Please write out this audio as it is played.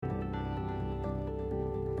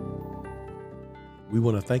We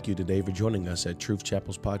want to thank you today for joining us at Truth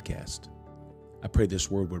Chapel's podcast. I pray this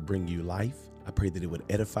word would bring you life. I pray that it would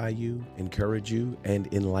edify you, encourage you, and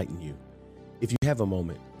enlighten you. If you have a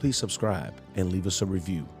moment, please subscribe and leave us a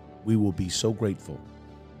review. We will be so grateful.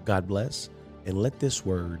 God bless, and let this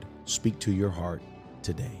word speak to your heart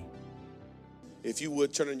today. If you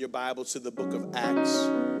would turn in your Bibles to the book of Acts,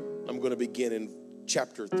 I'm going to begin in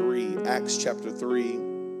chapter 3, Acts chapter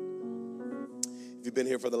 3. If you've been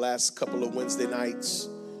here for the last couple of Wednesday nights,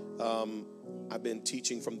 I've been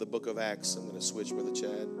teaching from the book of Acts. I'm going to switch, Brother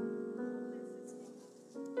Chad.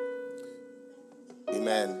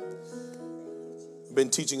 Amen. I've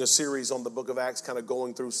been teaching a series on the book of Acts, kind of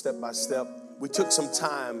going through step by step. We took some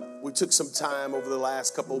time over the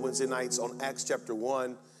last couple of Wednesday nights on Acts chapter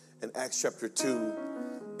 1 and Acts chapter 2.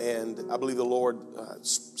 And I believe the Lord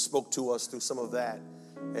spoke to us through some of that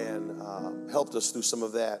and helped us through some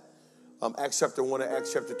of that. Acts chapter 1 and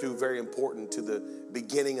Acts chapter 2, very important to the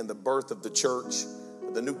beginning and the birth of the church,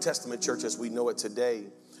 the New Testament church as we know it today.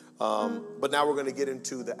 But now we're going to get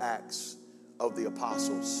into the Acts of the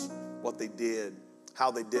apostles, what they did,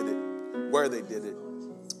 how they did it, where they did it,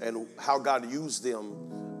 and how God used them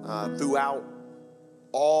throughout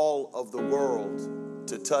all of the world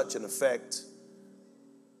to touch and affect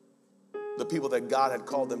the people that God had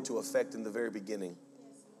called them to affect in the very beginning.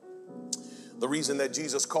 The reason that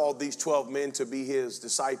Jesus called these 12 men to be his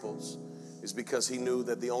disciples is because he knew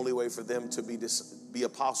that the only way for them to be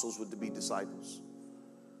apostles would to be disciples.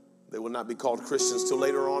 They would not be called Christians till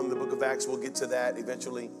later on in the book of Acts. We'll get to that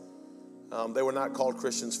eventually. They were not called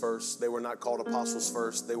Christians first. They were not called apostles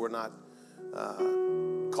first. They were not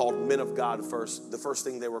called men of God first. The first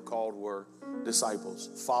thing they were called were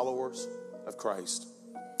disciples, followers of Christ.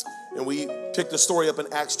 And we pick the story up in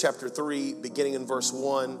Acts chapter 3, beginning in verse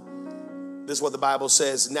 1. This is what the Bible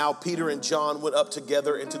says. Now Peter and John went up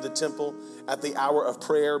together into the temple at the hour of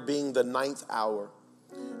prayer, being the 9th hour.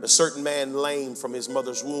 A certain man lame from his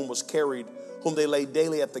mother's womb was carried, whom they laid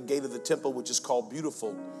daily at the gate of the temple, which is called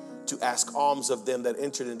Beautiful, to ask alms of them that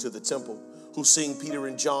entered into the temple, who seeing Peter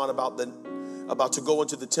and John about to go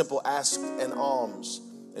into the temple, asked an alms.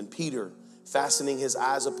 And Peter, fastening his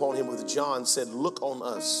eyes upon him with John, said, Look on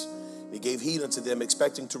us. And he gave heed unto them,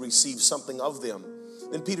 expecting to receive something of them.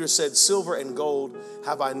 Then Peter said, Silver and gold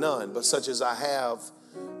have I none, but such as I have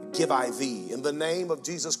give I thee. In the name of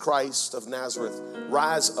Jesus Christ of Nazareth,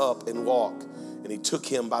 rise up and walk. And he took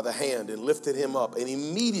him by the hand and lifted him up. And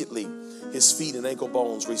immediately his feet and ankle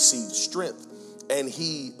bones received strength. And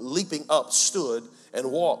he, leaping up, stood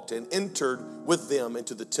and walked and entered with them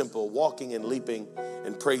into the temple, walking and leaping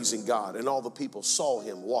and praising God. And all the people saw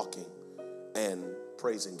him walking and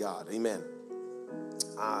praising God. Amen.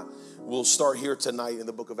 We'll start here tonight in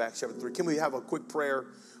the book of Acts chapter 3. Can we have a quick prayer?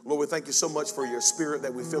 Lord, we thank you so much for your spirit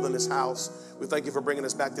that we feel in this house. We thank you for bringing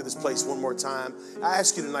us back to this place one more time. I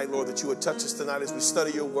ask you tonight, Lord, that you would touch us tonight as we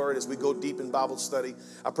study your word, as we go deep in Bible study.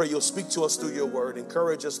 I pray you'll speak to us through your word,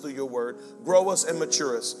 encourage us through your word, grow us and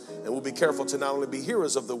mature us. And we'll be careful to not only be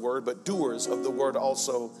hearers of the word, but doers of the word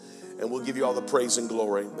also. And we'll give you all the praise and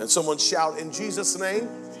glory. And someone shout, in Jesus' name,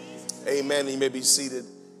 amen. You may be seated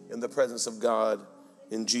in the presence of God.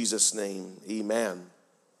 In Jesus' name, amen.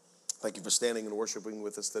 Thank you for standing and worshiping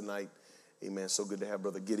with us tonight. Amen. So good to have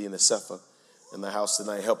Brother Gideon Asefa in the house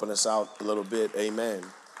tonight, helping us out a little bit. Amen.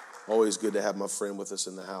 Always good to have my friend with us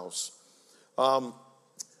in the house.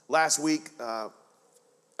 Last week,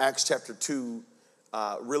 Acts chapter 2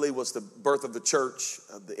 really was the birth of the church,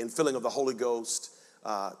 the infilling of the Holy Ghost.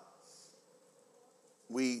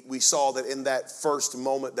 We saw that in that first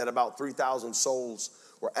moment that about 3,000 souls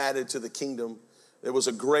were added to the kingdom. It was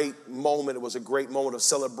a great moment. It was a great moment of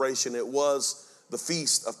celebration. It was the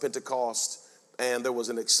feast of Pentecost, and there was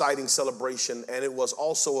an exciting celebration. And it was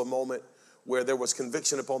also a moment where there was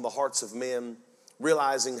conviction upon the hearts of men,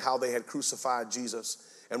 realizing how they had crucified Jesus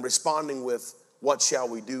and responding with, what shall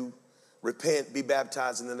we do? Repent, be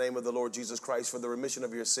baptized in the name of the Lord Jesus Christ for the remission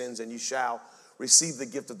of your sins, and you shall receive the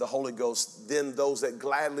gift of the Holy Ghost. Then those that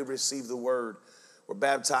gladly received the word were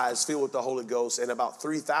baptized, filled with the Holy Ghost, and about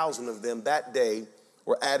 3,000 of them that day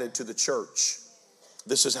were added to the church.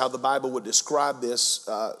 This is how the Bible would describe this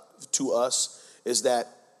to us, is that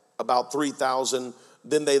about 3,000,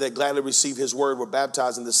 then they that gladly received his word were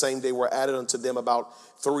baptized, and the same day were added unto them about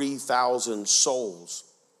 3,000 souls.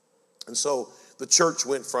 And so the church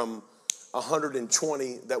went from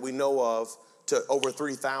 120 that we know of to over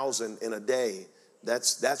 3,000 in a day.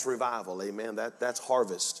 That's revival, amen. That's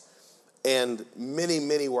harvest. And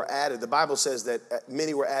many were added. The Bible says that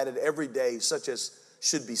many were added every day, such as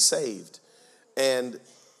should be saved. And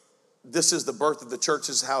this is the birth of the church.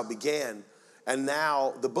 This is how it began. And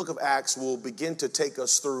now the book of Acts will begin to take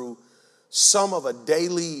us through some of a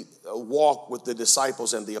daily walk with the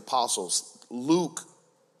disciples and the apostles. Luke,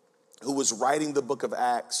 who was writing the book of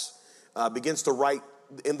Acts, begins to write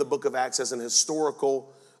in the book of Acts as an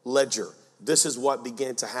historical ledger. This is what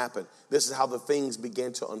began to happen. This is how the things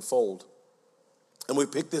began to unfold. And we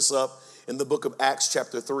pick this up in the book of Acts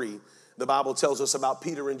chapter 3. The Bible tells us about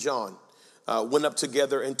Peter and John went up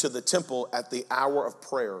together into the temple at the hour of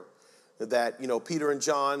prayer. That, Peter and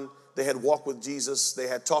John, they had walked with Jesus. They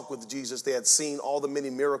had talked with Jesus. They had seen all the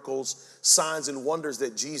many miracles, signs, and wonders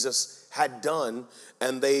that Jesus had done.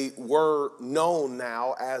 And they were known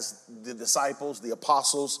now as the disciples, the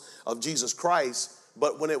apostles of Jesus Christ.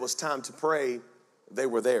 But when it was time to pray, they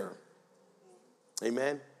were there.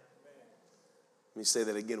 Amen? Let me say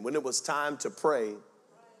that again. When it was time to pray,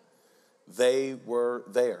 they were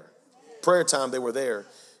there. Prayer time, they were there.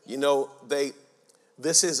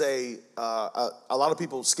 This is a lot of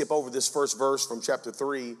people skip over this first verse from chapter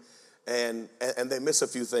 3 and they miss a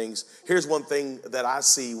few things. Here's one thing that I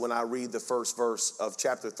see when I read the first verse of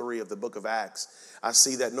chapter 3 of the book of Acts. I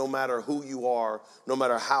see that no matter who you are, no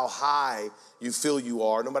matter how high you feel you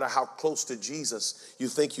are, no matter how close to Jesus you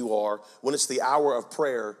think you are, when it's the hour of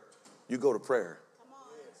prayer, you go to prayer. Come on.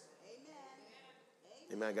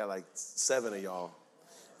 Amen. I got like 7 of y'all.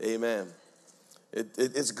 Amen.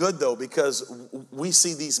 It's good, though, because we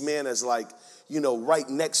see these men as right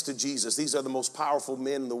next to Jesus. These are the most powerful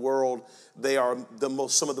men in the world. They are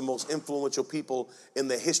some of the most influential people in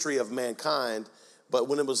the history of mankind. But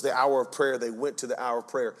when it was the hour of prayer, they went to the hour of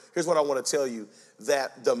prayer. Here's what I want to tell you,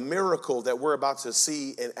 that the miracle that we're about to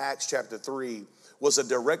see in Acts chapter 3 was a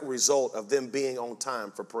direct result of them being on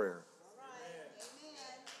time for prayer.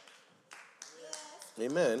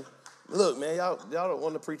 Amen. Look, man, y'all don't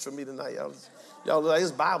want to preach for me tonight. Y'all like,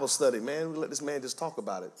 it's Bible study, man. We let this man just talk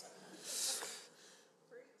about it.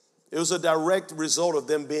 It was a direct result of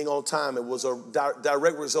them being on time. It was a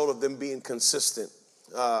direct result of them being consistent.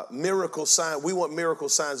 Miracle sign. We want miracle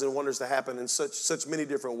signs and wonders to happen in such many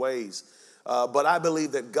different ways. But I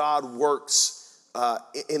believe that God works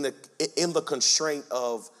in the constraint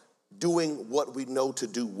of doing what we know to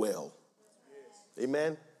do well.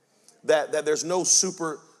 Amen. That there's no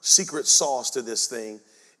super secret sauce to this thing.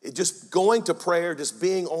 Just going to prayer, just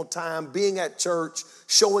being on time, being at church,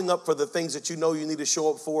 showing up for the things that you know you need to show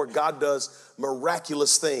up for. God does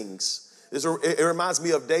miraculous things. It reminds me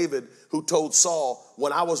of David, who told Saul,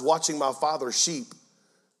 when I was watching my father's sheep,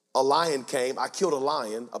 a lion came, I killed a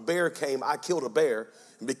lion. A bear came, I killed a bear.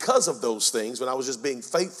 And because of those things, when I was just being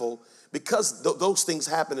faithful, because those things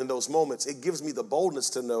happen in those moments, it gives me the boldness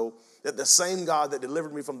to know that the same God that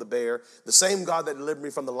delivered me from the bear, the same God that delivered me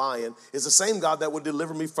from the lion, is the same God that would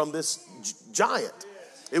deliver me from this giant.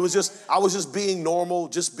 I was just being normal,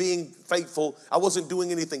 just being faithful. I wasn't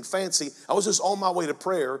doing anything fancy. I was just on my way to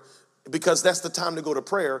prayer because that's the time to go to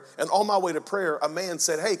prayer. And on my way to prayer, a man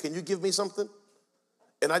said, "Hey, can you give me something?"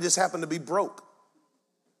 And I just happened to be broke.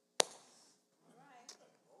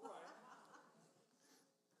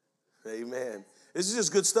 Amen. This is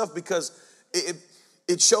just good stuff because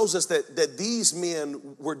it shows us that these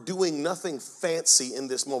men were doing nothing fancy in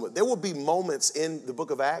this moment. There will be moments in the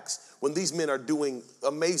book of Acts when these men are doing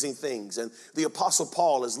amazing things. And the Apostle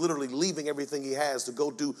Paul is literally leaving everything he has to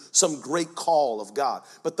go do some great call of God.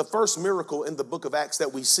 But the first miracle in the book of Acts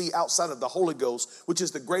that we see outside of the Holy Ghost, which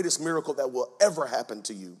is the greatest miracle that will ever happen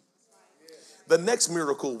to you, the next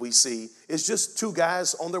miracle we see is just 2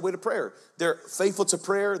 guys on their way to prayer. They're faithful to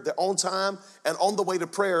prayer, they're on time, and on the way to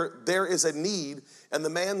prayer, there is a need. And the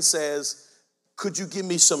man says, "Could you give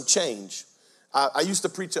me some change?" I used to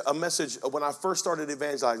preach a message when I first started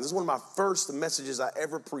evangelizing. This is one of my first messages I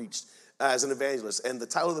ever preached as an evangelist. And the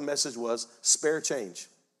title of the message was Spare Change.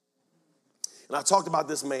 And I talked about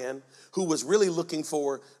this man who was really looking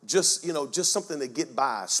for just something to get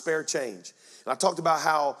by, spare change. And I talked about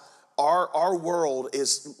how our world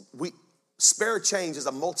spare change is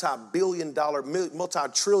a multi-trillion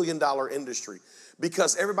dollar industry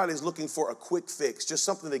because everybody's looking for a quick fix, just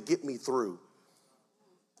something to get me through.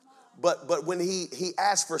 But when he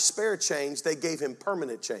asked for spare change, they gave him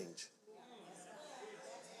permanent change.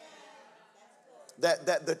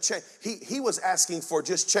 That the change he was asking for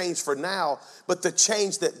just change for now, but the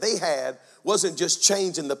change that they had wasn't just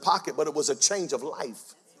change in the pocket, but it was a change of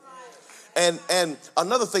life. And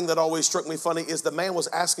another thing that always struck me funny is the man was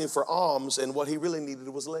asking for arms, and what he really needed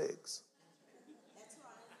was legs.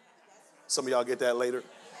 Some of y'all get that later.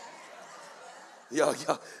 Y'all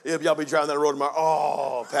be driving down the road tomorrow.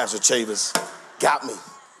 Oh, Pastor Chavis got me.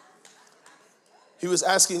 He was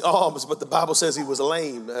asking arms, but the Bible says he was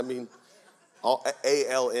lame. I mean,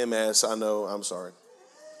 ALMS, I know, I'm sorry.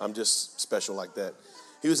 I'm just special like that.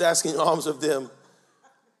 He was asking alms of them.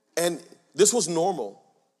 And this was normal.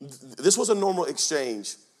 This was a normal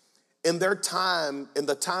exchange. In their time, in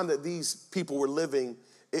the time that these people were living,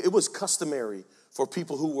 it was customary for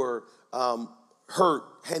people who were hurt,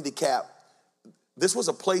 handicapped. This was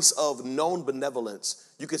a place of known benevolence.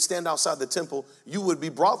 You could stand outside the temple, you would be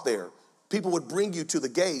brought there. People would bring you to the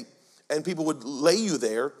gate, and people would lay you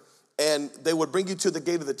there, and they would bring you to the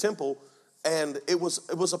gate of the temple, and it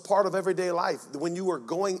was a part of everyday life. When you were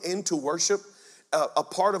going into worship, a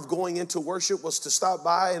part of going into worship was to stop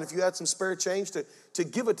by, and if you had some spare change, to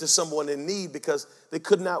give it to someone in need because they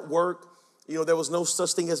could not work. You know, there was no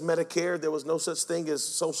such thing as Medicare. There was no such thing as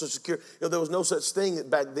Social Security. You know, there was no such thing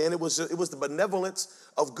back then. It was the benevolence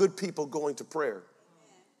of good people going to prayer.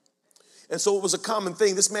 And so it was a common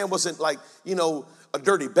thing. This man wasn't like, you know, a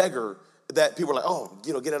dirty beggar that people were like, oh,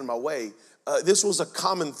 you know, get out of my way. This was a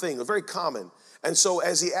common thing, very common. And so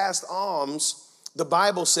as he asked alms, the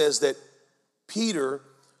Bible says that Peter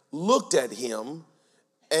looked at him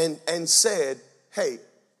and said, hey,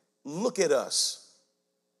 look at us.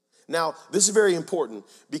 Now, this is very important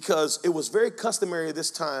because it was very customary at this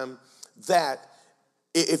time that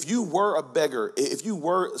if you were a beggar, if you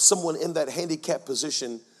were someone in that handicapped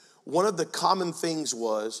position, one of the common things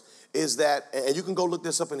is that, and you can go look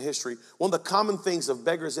this up in history, one of the common things of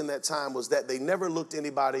beggars in that time was that they never looked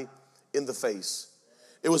anybody in the face.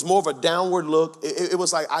 It was more of a downward look. It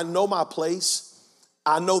was like, I know my place.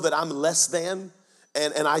 I know that I'm less than.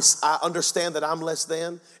 And I understand that I'm less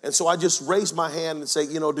than. And so I just raise my hand and say,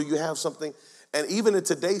 you know, do you have something? And even in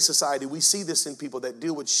today's society, we see this in people that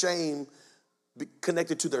deal with shame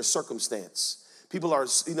connected to their circumstance. People are,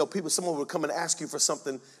 you know, someone would come and ask you for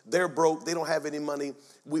something. They're broke. They don't have any money.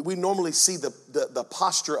 We normally see the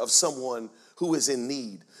posture of someone who is in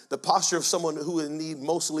need. The posture of someone who is in need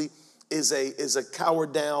mostly is a cower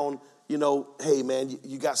down, you know, hey, man,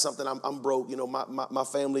 you got something, I'm broke, you know, my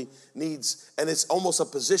family needs. And it's almost a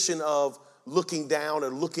position of looking down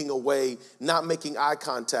and looking away, not making eye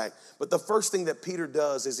contact. But the first thing that Peter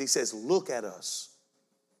does is he says, look at us.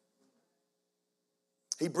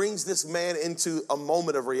 He brings this man into a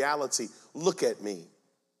moment of reality. Look at me.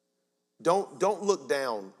 Don't look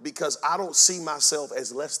down because I don't see myself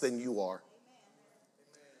as less than you are.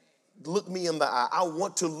 Look me in the eye. I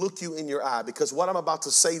want to look you in your eye because what I'm about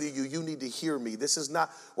to say to you, you need to hear me. This is not,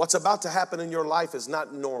 what's about to happen in your life is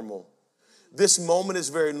not normal. This moment is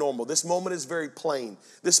very normal. This moment is very plain.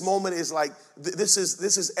 This moment is like, this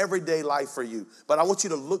is everyday life for you. But I want you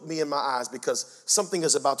to look me in my eyes because something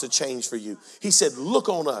is about to change for you. He said, look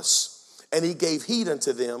on us. And he gave heed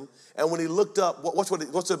unto them. And when he looked up, what's what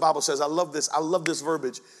the Bible says? I love this. I love this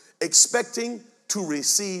verbiage. Expecting to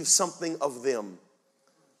receive something of them.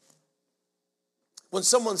 When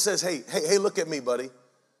someone says, hey, look at me, buddy.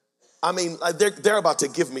 I mean, they're about to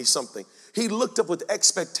give me something. He looked up with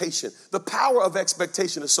expectation. The power of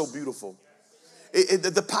expectation is so beautiful.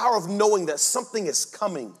 The power of knowing that something is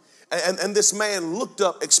coming. And this man looked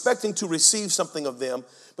up expecting to receive something of them.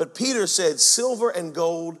 But Peter said, silver and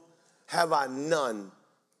gold have I none.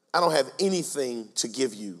 I don't have anything to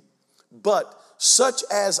give you. But such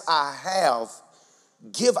as I have,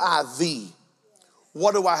 give I thee.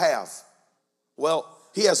 What do I have? Well,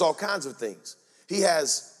 he has all kinds of things. He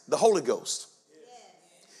has the Holy Ghost.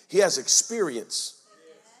 He has experience,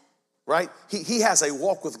 right? He has a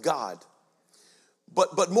walk with God.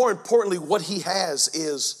 But more importantly, what he has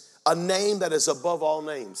is a name that is above all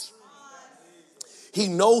names. He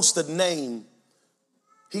knows the name.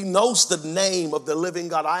 He knows the name of the living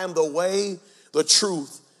God. I am the way, the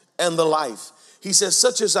truth, and the life. He says,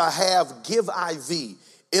 such as I have, give I thee.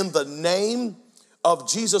 In the name of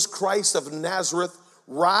Jesus Christ of Nazareth,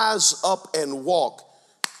 rise up and walk.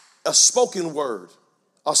 A spoken word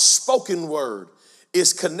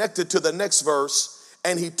is connected to the next verse,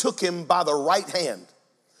 and he took him by the right hand.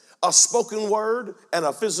 A spoken word and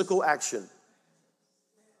a physical action.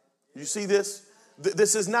 You see this?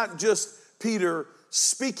 This is not just Peter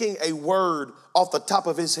speaking a word off the top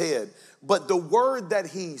of his head, but the word that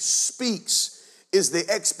he speaks is the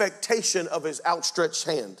expectation of his outstretched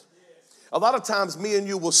hand. A lot of times me and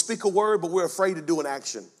you will speak a word, but we're afraid to do an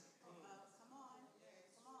action.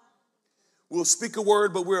 We'll speak a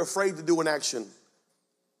word, but we're afraid to do an action.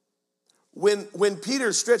 When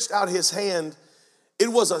Peter stretched out his hand, it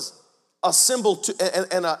was a symbol to,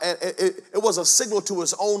 it was a signal to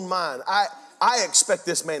his own mind. I expect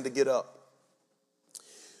this man to get up.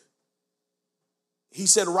 He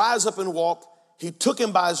said, rise up and walk. He took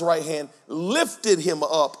him by his right hand, lifted him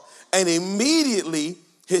up, and immediately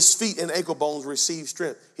His feet and ankle bones received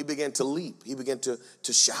strength. He began to leap. He began to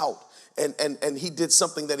shout. And he did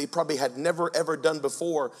something that he probably had never, ever done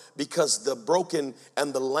before, because the broken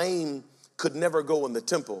and the lame could never go in the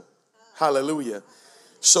temple. Hallelujah.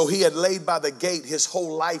 So he had laid by the gate his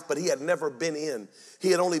whole life, but he had never been in.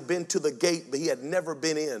 He had only been to the gate, but he had never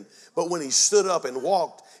been in. But when he stood up and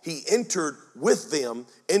walked, he entered with them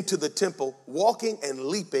into the temple, walking and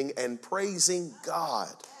leaping and praising God.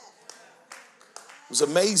 It was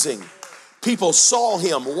amazing. People saw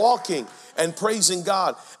him walking and praising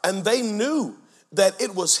God, and they knew that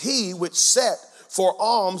it was he which sat for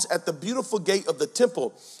alms at the beautiful gate of the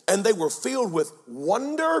temple, and they were filled with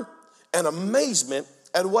wonder and amazement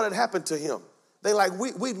at what had happened to him. They like,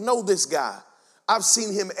 we know this guy. I've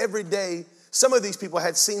seen him every day. Some of these people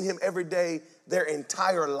had seen him every day their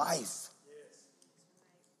entire life.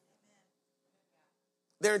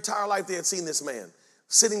 Their entire life they had seen this man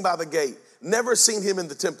sitting by the gate, never seen him in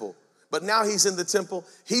the temple. But now he's in the temple.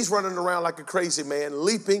 He's running around like a crazy man,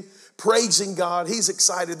 leaping, praising God. He's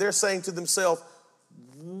excited. They're saying to themselves,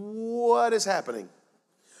 what is happening?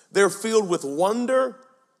 They're filled with wonder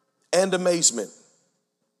and amazement.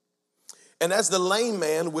 And as the lame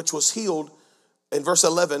man, which was healed, in verse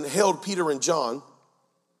 11, held Peter and John,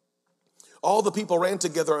 all the people ran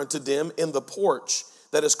together unto them in the porch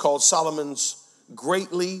that is called Solomon's,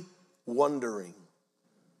 greatly wondering.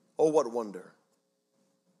 Oh, what wonder.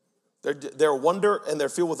 They're wonder and they're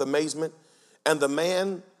filled with amazement. And the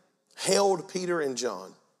man held Peter and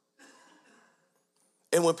John.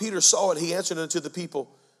 And when Peter saw it, he answered unto the people.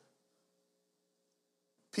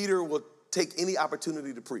 Peter will take any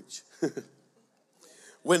opportunity to preach.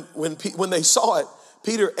 When they saw it,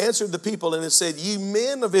 Peter answered the people and it said, ye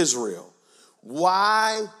men of Israel,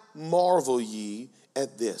 why marvel ye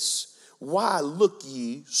at this? Why look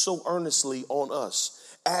ye so earnestly on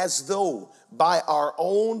us, as though by our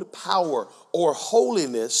own power or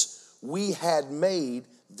holiness we had made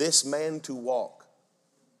this man to walk?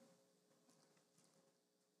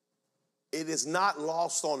 It is not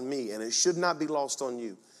lost on me, and it should not be lost on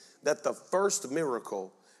you, that the first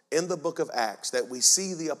miracle in the book of Acts that we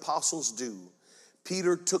see the apostles do,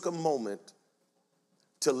 Peter took a moment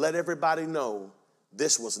to let everybody know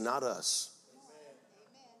this was not us.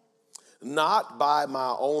 Amen. Not by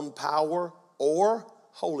my own power or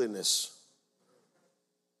holiness.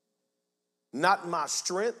 Not my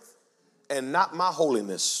strength and not my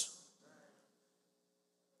holiness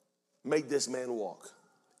made this man walk.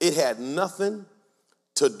 It had nothing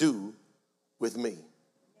to do with me.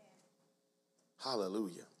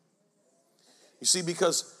 Hallelujah. You see,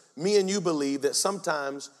 because me and you believe that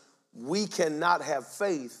sometimes we cannot have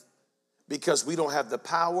faith because we don't have the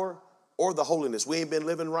power or the holiness. We ain't been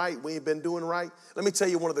living right. We ain't been doing right. Let me tell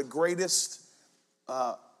you one of the greatest,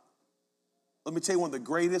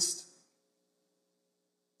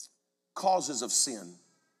 causes of sin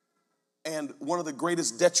and one of the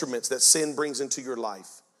greatest detriments that sin brings into your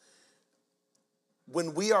life.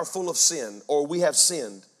 When we are full of sin, or we have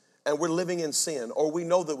sinned and we're living in sin, or we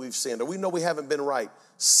know that we've sinned, or we know we haven't been right,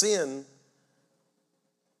 sin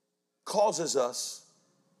causes us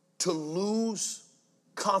to lose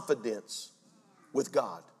confidence with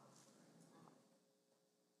God.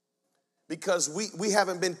 Because we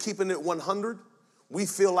haven't been keeping it 100. We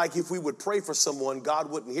feel like if we would pray for someone, God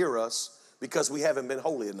wouldn't hear us because we haven't been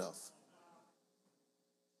holy enough.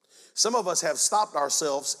 Some of us have stopped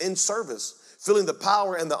ourselves in service, feeling the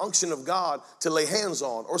power and the unction of God to lay hands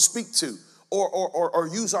on or speak to or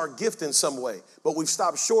use our gift in some way. But we've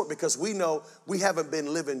stopped short because we know we haven't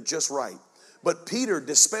been living just right. But Peter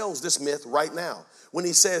dispels this myth right now when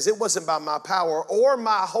he says it wasn't by my power or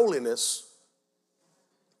my holiness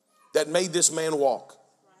that made this man walk.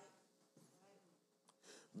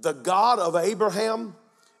 The God of Abraham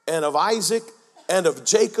and of Isaac and of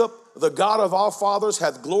Jacob, the God of our fathers,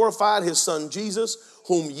 hath glorified his son Jesus,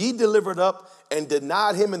 whom ye delivered up and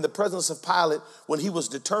denied him in the presence of Pilate when he was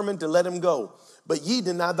determined to let him go. But ye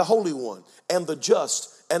denied the Holy One and the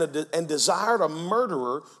just and desired a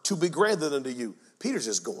murderer to be granted unto you. Peter's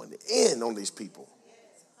just going in on these people.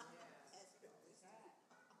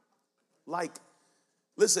 Like,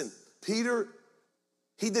 listen, Peter,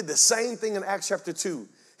 he did the same thing in Acts chapter 2.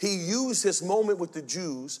 He used his moment with the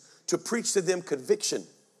Jews to preach to them conviction.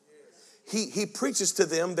 He preaches to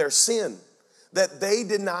them their sin, that they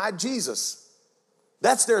denied Jesus.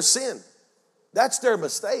 That's their sin. That's their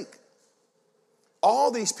mistake.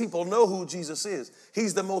 All these people know who Jesus is.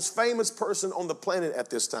 He's the most famous person on the planet at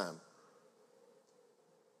this time.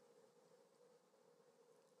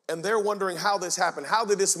 And they're wondering how this happened. How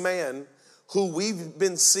did this man, who we've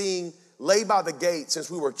been seeing lay by the gate since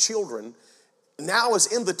we were children, now is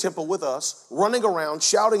in the temple with us, running around,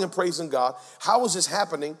 shouting and praising God. How is this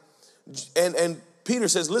happening? And Peter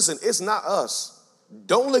says, listen, it's not us.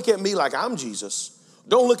 Don't look at me like I'm Jesus.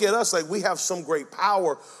 Don't look at us like we have some great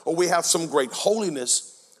power or we have some great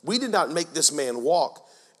holiness. We did not make this man walk.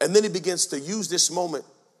 And then he begins to use this moment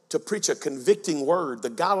to preach a convicting word. The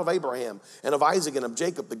God of Abraham and of Isaac and of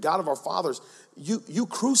Jacob, the God of our fathers, you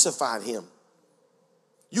crucified him.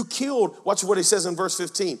 You killed, watch what he says in verse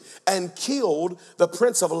 15, and killed the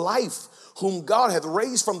Prince of Life, whom God hath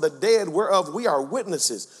raised from the dead, whereof we are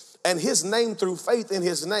witnesses. And his name, through faith in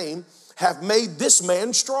his name, have made this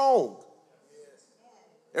man strong.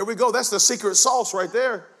 There we go. That's the secret sauce right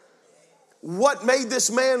there. What made this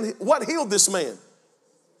man, what healed this man?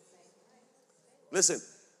 Listen,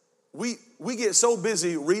 we get so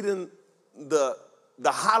busy reading the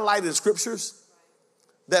highlighted scriptures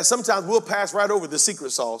that sometimes we'll pass right over the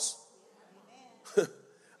secret sauce.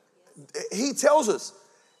 He tells us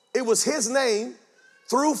it was his name,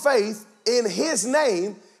 through faith in his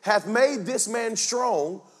name hath made this man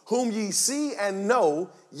strong, whom ye see and know,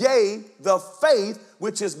 yea, the faith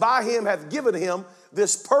which is by him hath given him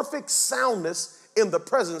this perfect soundness in the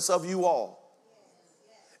presence of you all.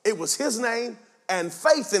 It was his name and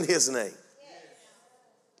faith in his name.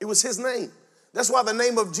 It was his name. That's why the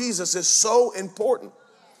name of Jesus is so important.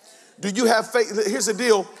 Do you have faith? Here's the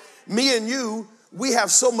deal. Me and you, we have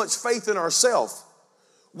so much faith in ourselves.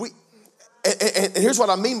 And here's what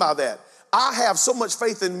I mean by that. I have so much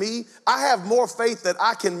faith in me. I have more faith that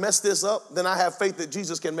I can mess this up than I have faith that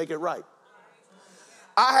Jesus can make it right.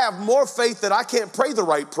 I have more faith that I can't pray the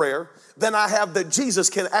right prayer than I have that Jesus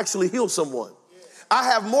can actually heal someone. I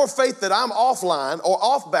have more faith that I'm offline or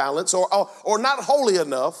off balance or not holy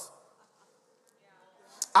enough.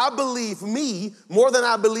 I believe me more than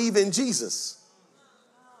I believe in Jesus.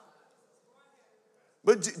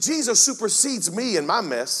 But Jesus supersedes me in my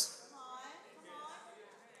mess.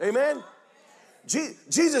 Amen.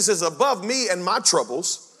 Jesus is above me and my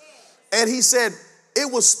troubles. And he said, it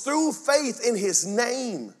was through faith in his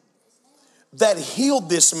name that healed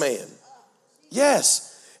this man. Yes.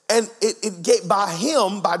 And it gave,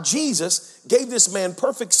 by Jesus, gave this man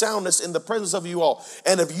perfect soundness in the presence of you all.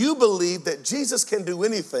 And if you believe that Jesus can do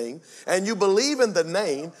anything, and you believe in the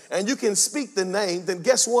name, and you can speak the name, then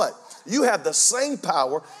guess what? You have the same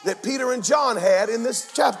power that Peter and John had in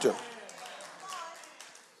this chapter.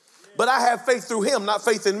 But I have faith through him, not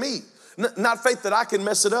faith in me. Not faith that I can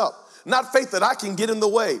mess it up. Not faith that I can get in the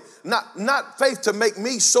way. Not faith to make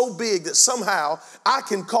me so big that somehow I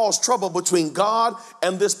can cause trouble between God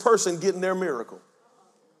and this person getting their miracle.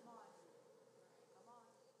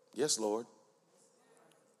 Yes, Lord.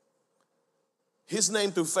 His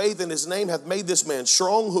name, through faith in his name, hath made this man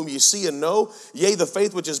strong, whom ye see and know. Yea, the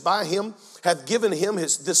faith which is by him hath given him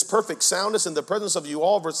this perfect soundness in the presence of you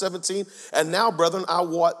all. Verse 17. And now, brethren, I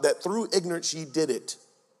wot that through ignorance ye did it,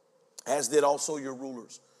 as did also your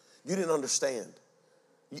rulers. You didn't understand.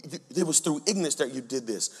 It was through ignorance that you did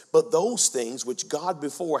this. But those things which God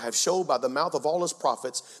before have showed by the mouth of all his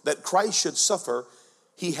prophets that Christ should suffer,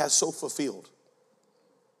 he has so fulfilled.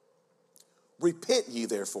 Repent ye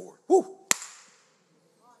therefore. Woo.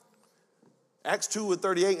 Acts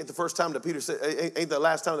 2:38 ain't the first time that Peter said, ain't the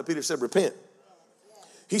last time that Peter said repent.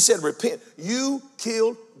 He said repent. You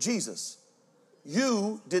killed Jesus.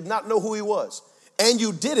 You did not know who he was. And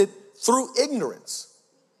you did it through ignorance.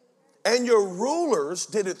 And your rulers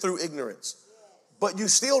did it through ignorance. But you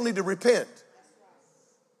still need to repent.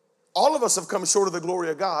 All of us have come short of the glory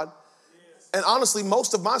of God. And honestly,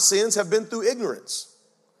 most of my sins have been through ignorance.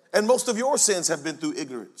 And most of your sins have been through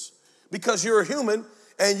ignorance. Because you're a human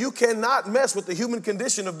and you cannot mess with the human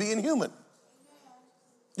condition of being human.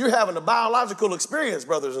 You're having a biological experience,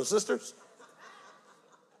 brothers and sisters.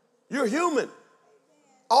 You're human.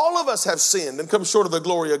 All of us have sinned and come short of the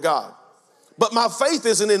glory of God. But my faith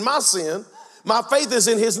isn't in my sin. My faith is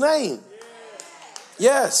in his name.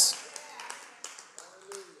 Yes.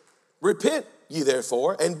 Repent ye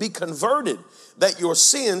therefore and be converted, that your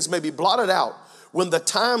sins may be blotted out, when the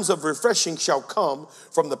times of refreshing shall come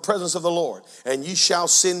from the presence of the Lord. And ye shall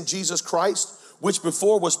send Jesus Christ, which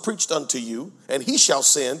before was preached unto you, and he shall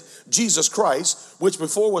send Jesus Christ, which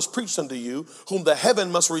before was preached unto you, whom the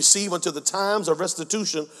heaven must receive unto the times of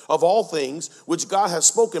restitution of all things, which God has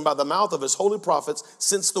spoken by the mouth of his holy prophets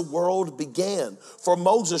since the world began. For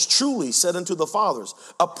Moses truly said unto the fathers,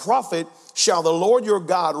 a prophet shall the Lord your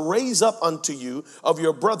God raise up unto you of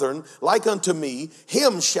your brethren, like unto me.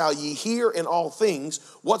 Him shall ye hear in all things,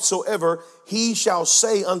 whatsoever he shall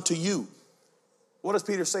say unto you. What does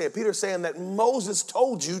Peter say? Peter's saying that Moses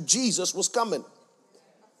told you Jesus was coming.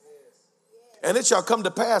 And it shall come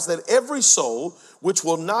to pass that every soul which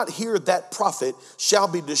will not hear that prophet shall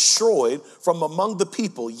be destroyed from among the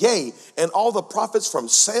people. Yea, and all the prophets from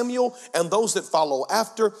Samuel and those that follow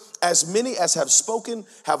after, as many as have spoken,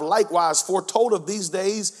 have likewise foretold of these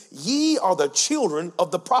days. Ye are the children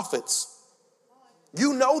of the prophets.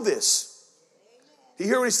 You know this. You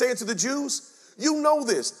hear what he's saying to the Jews? You know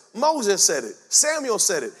this. Moses said it. Samuel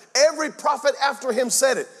said it. Every prophet after him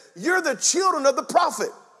said it. You're the children of the prophet.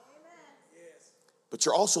 But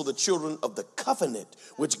you're also the children of the covenant,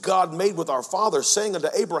 which God made with our father, saying unto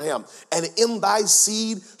Abraham, and in thy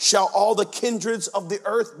seed shall all the kindreds of the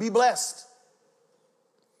earth be blessed.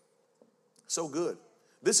 So good.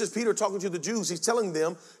 This is Peter talking to the Jews. He's telling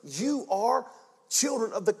them, you are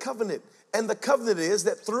children of the covenant. And the covenant is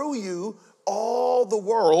that through you, all the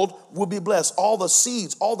world will be blessed. All the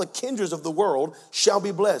seeds, all the kindreds of the world shall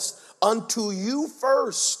be blessed. Unto you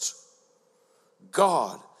first,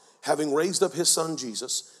 God, having raised up his son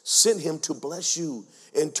Jesus, sent him to bless you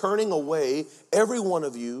in turning away every one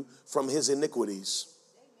of you from his iniquities.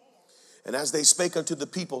 And as they spake unto the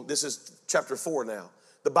people, this is chapter 4 now.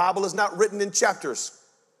 The Bible is not written in chapters.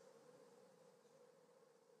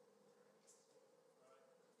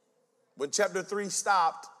 When chapter 3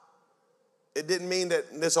 stopped, it didn't mean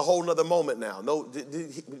that there's a whole nother moment now. No,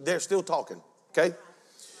 they're still talking, okay?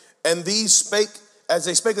 And these spake, as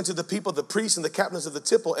they spake unto the people, the priests and the captains of the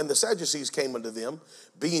temple and the Sadducees came unto them,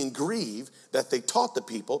 being grieved that they taught the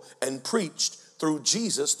people and preached through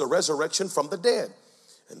Jesus the resurrection from the dead.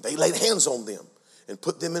 And they laid hands on them and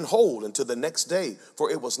put them in hold until the next day,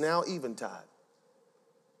 for it was now eventide.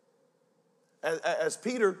 As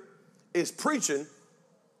Peter is preaching,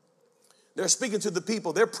 they're speaking to the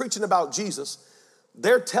people. They're preaching about Jesus.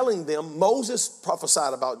 They're telling them Moses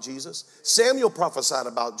prophesied about Jesus. Samuel prophesied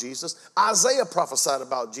about Jesus. Isaiah prophesied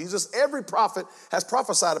about Jesus. Every prophet has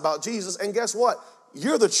prophesied about Jesus. And guess what?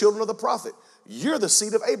 You're the children of the prophet. You're the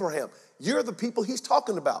seed of Abraham. You're the people he's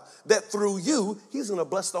talking about. That through you, he's going to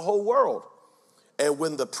bless the whole world. And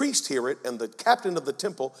when the priest hear it and the captain of the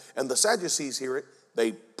temple and the Sadducees hear it,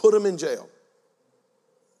 they put them in jail.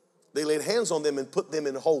 They laid hands on them and put them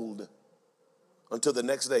in hold until the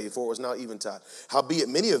next day, for it was now eventide. Howbeit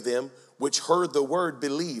many of them which heard the word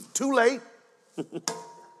believed. Too late.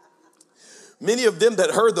 Many of them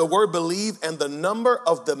that heard the word believed, and the number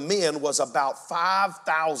of the men was about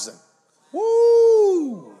 5,000.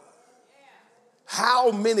 Woo!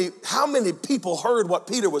 How many people heard what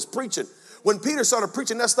Peter was preaching? When Peter started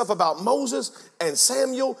preaching that stuff about Moses and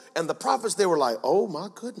Samuel and the prophets, they were like, oh my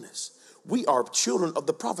goodness. We are children of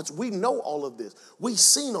the prophets. We know all of this. We've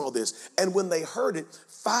seen all this. And when they heard it,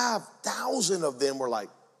 5,000 of them were like,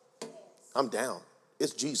 I'm down.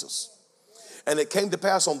 It's Jesus. And it came to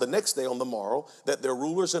pass on the next day, on the morrow, that their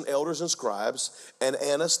rulers and elders and scribes and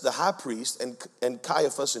Annas the high priest and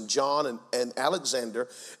Caiaphas and John and Alexander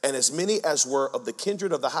and as many as were of the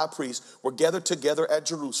kindred of the high priest were gathered together at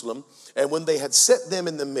Jerusalem. And when they had set them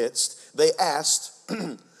in the midst, they asked,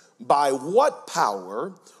 by what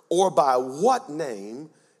power or by what name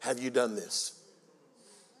have you done this?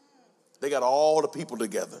 They got all the people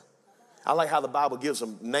together. I like how the Bible gives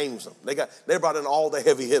them, names them. They brought in all the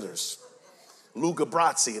heavy hitters. Luca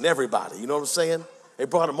Brasi and everybody, you know what I'm saying? They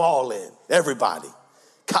brought them all in, everybody.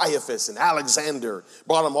 Caiaphas and Alexander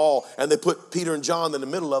brought them all, and they put Peter and John in the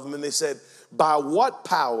middle of them, and they said, by what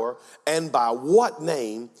power and by what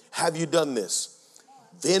name have you done this?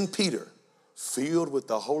 Then Peter, filled with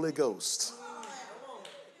the Holy Ghost,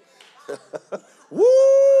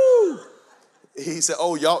 woo! He said,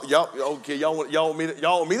 "Oh, y'all, okay, y'all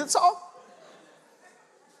want me to talk?"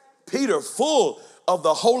 Peter, full of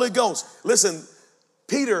the Holy Ghost. Listen,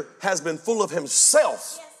 Peter has been full of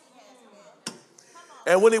himself,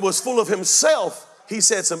 and when he was full of himself, he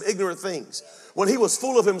said some ignorant things. When he was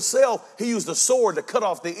full of himself, he used a sword to cut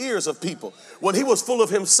off the ears of people. When he was full of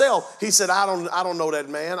himself, he said, "I don't know that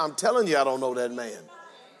man. I'm telling you, I don't know that man."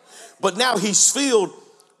 But now he's filled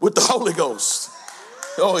with the Holy Ghost.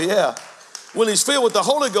 Oh, yeah. When he's filled with the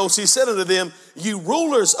Holy Ghost, he said unto them, "You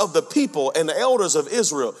rulers of the people and the elders of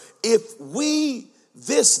Israel, if we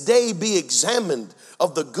this day be examined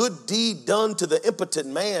of the good deed done to the impotent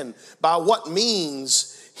man, by what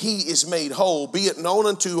means he is made whole, be it known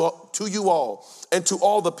unto you all and to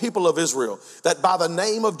all the people of Israel, that by the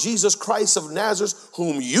name of Jesus Christ of Nazareth,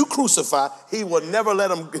 whom you crucify," he will never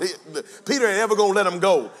let him, Peter ain't ever gonna let him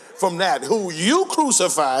go from that, "who you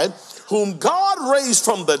crucified, whom God raised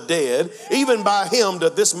from the dead, even by him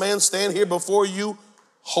doth this man stand here before you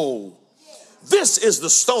whole. This is the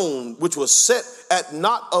stone which was set at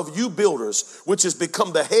naught of you builders, which has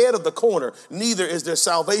become the head of the corner. Neither is there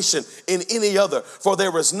salvation in any other, for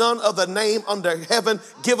there is none other name under heaven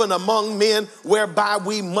given among men whereby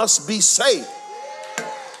we must be saved.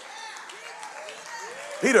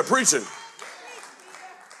 Peter preaching.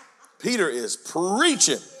 Peter is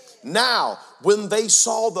preaching. Now, when they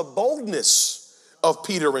saw the boldness of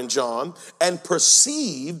Peter and John and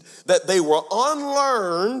perceived that they were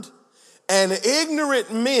unlearned and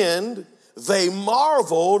ignorant men, they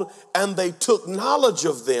marveled and they took knowledge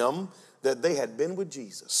of them that they had been with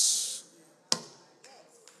Jesus.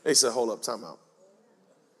 They said, hold up, time out.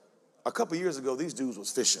 A couple years ago, these dudes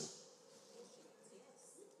was fishing.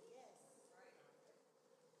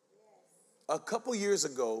 A couple years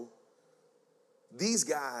ago, these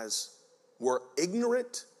guys were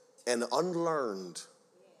ignorant and unlearned.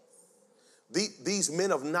 These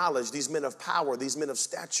men of knowledge, these men of power, these men of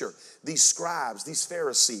stature, these scribes, these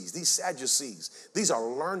Pharisees, these Sadducees, these are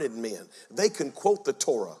learned men. They can quote the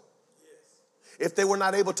Torah. If they were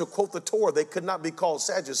not able to quote the Torah, they could not be called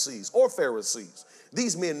Sadducees or Pharisees.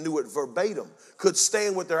 These men knew it verbatim, could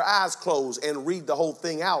stand with their eyes closed and read the whole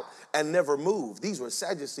thing out and never move. These were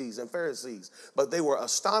Sadducees and Pharisees, but they were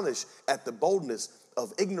astonished at the boldness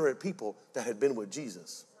of ignorant people that had been with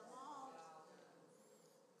Jesus.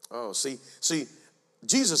 Oh, see,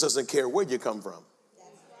 Jesus doesn't care where you come from.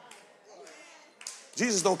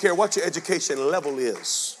 Jesus don't care what your education level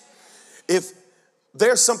is. If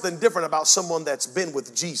there's something different about someone that's been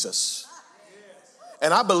with Jesus.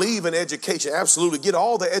 And I believe in education, absolutely. Get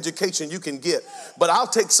all the education you can get. But I'll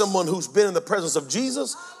take someone who's been in the presence of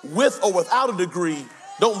Jesus with or without a degree.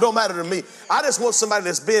 Don't matter to me. I just want somebody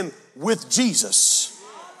that's been with Jesus.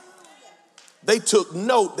 They took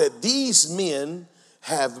note that these men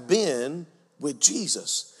have been with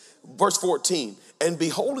Jesus. Verse 14, and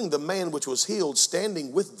beholding the man which was healed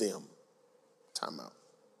standing with them. Time out.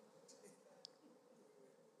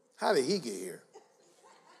 How did he get here?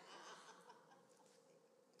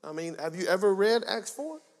 I mean, have you ever read Acts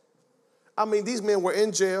 4? I mean, these men were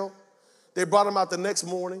in jail. They brought them out the next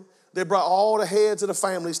morning. They brought all the heads of the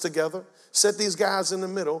families together, set these guys in the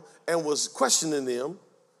middle, and was questioning them,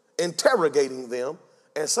 interrogating them,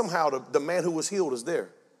 and somehow the man who was healed is there.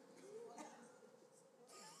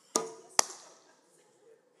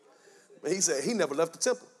 He said he never left the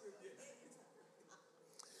temple.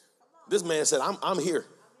 This man said, I'm here.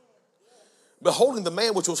 Beholding the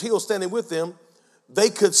man which was healed standing with them, they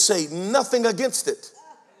could say nothing against it.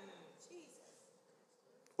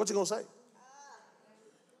 What you gonna say?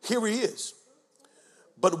 Here he is.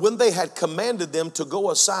 But when they had commanded them to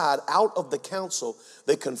go aside out of the council,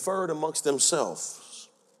 they conferred amongst themselves,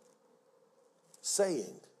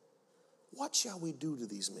 saying, what shall we do to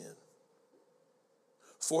these men?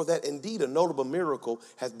 For that indeed a notable miracle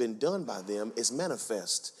hath been done by them is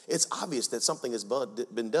manifest. It's obvious that something has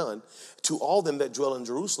been done to all them that dwell in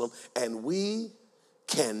Jerusalem, and we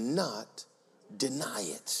cannot deny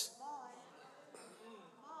it.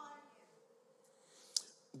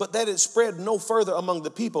 But that it spread no further among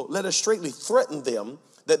the people, let us straightly threaten them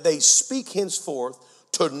that they speak henceforth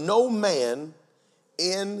to no man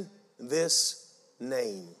in this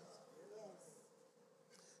name.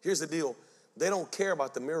 Here's the deal. They don't care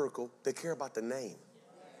about the miracle. They care about the name.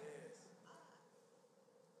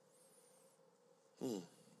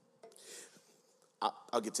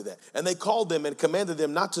 I'll get to that. And they called them and commanded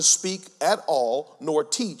them not to speak at all, nor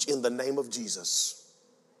teach in the name of Jesus.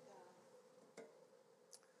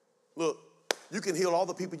 Look, you can heal all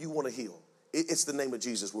the people you want to heal. It's the name of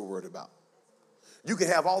Jesus we're worried about. You can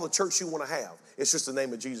have all the church you want to have. It's just the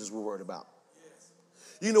name of Jesus we're worried about.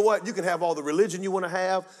 You know what? You can have all the religion you want to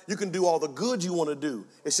have. You can do all the good you want to do.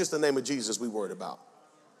 It's just the name of Jesus we're worried about.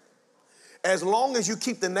 As long as you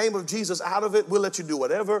keep the name of Jesus out of it, we'll let you do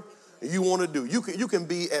whatever you want to do. You can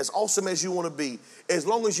be as awesome as you want to be, as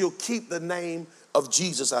long as you'll keep the name of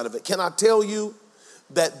Jesus out of it. Can I tell you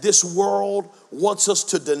that this world wants us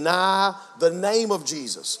to deny the name of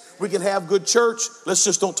Jesus? We can have good church. Let's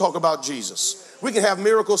just don't talk about Jesus. We can have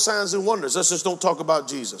miracles, signs, and wonders. Let's just don't talk about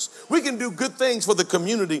Jesus. We can do good things for the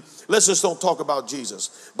community. Let's just don't talk about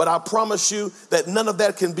Jesus. But I promise you that none of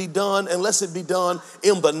that can be done unless it be done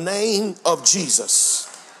in the name of Jesus.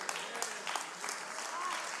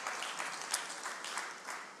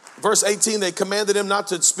 Verse 18, they commanded him not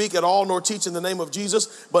to speak at all nor teach in the name of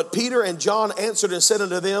Jesus. But Peter and John answered and said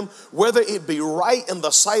unto them, whether it be right in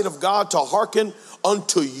the sight of God to hearken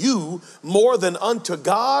unto you more than unto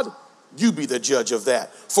God, you be the judge of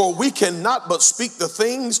that. For we cannot but speak the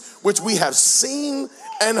things which we have seen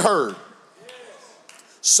and heard.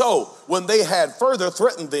 So when they had further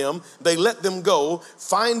threatened them, they let them go,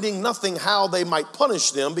 finding nothing how they might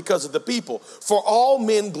punish them because of the people. For all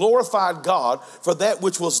men glorified God for that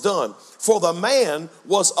which was done. For the man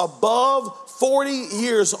was above 40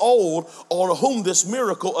 years old on whom this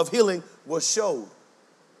miracle of healing was showed.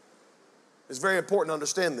 It's very important to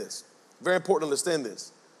understand this. Very important to understand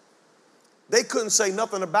this. They couldn't say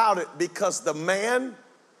nothing about it because the man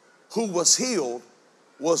who was healed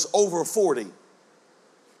was over 40.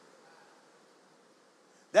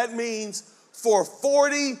 That means for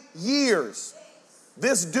 40 years,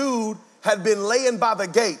 this dude had been laying by the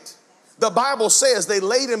gate. The Bible says they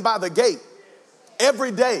laid him by the gate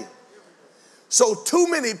every day. So too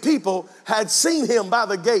many people had seen him by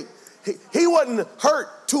the gate. He wasn't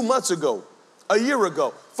hurt 2 months ago, a year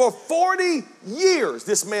ago. For 40 years,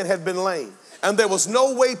 this man had been lame. And there was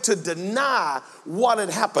no way to deny what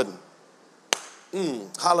had happened.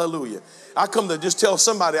 Hallelujah. I come to just tell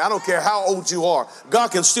somebody, I don't care how old you are, God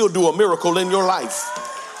can still do a miracle in your life.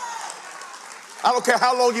 I don't care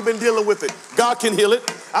how long you've been dealing with it, God can heal it.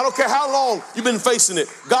 I don't care how long you've been facing it,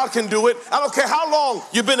 God can do it. I don't care how long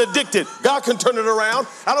you've been addicted, God can turn it around.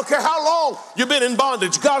 I don't care how long you've been in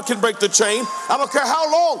bondage, God can break the chain. I don't care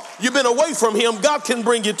how long you've been away from him, God can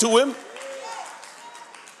bring you to him.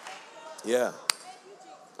 Yeah.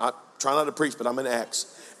 I try not to preach, but I'm in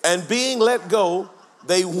Acts. And being let go,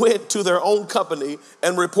 they went to their own company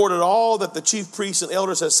and reported all that the chief priests and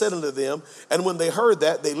elders had said unto them. And when they heard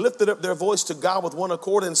that, they lifted up their voice to God with one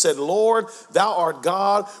accord and said, Lord, thou art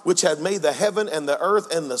God, which had made the heaven and the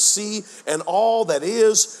earth and the sea and all that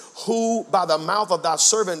is, who by the mouth of thy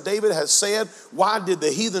servant David has said, why did the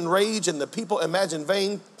heathen rage and the people imagine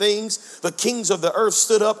vain things? The kings of the earth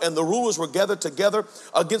stood up and the rulers were gathered together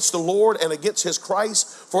against the Lord and against his Christ.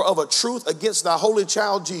 For of a truth against thy holy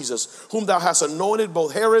child Jesus, whom thou hast anointed,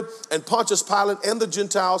 both Herod and Pontius Pilate and the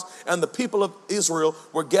Gentiles and the people of Israel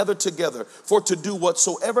were gathered together for to do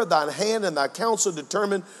whatsoever thine hand and thy counsel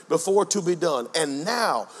determined before to be done. And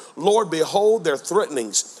now, Lord, behold their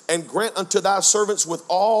threatenings, and grant unto thy servants with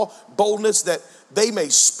all boldness that they may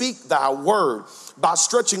speak thy word by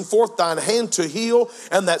stretching forth thine hand to heal,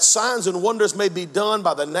 and that signs and wonders may be done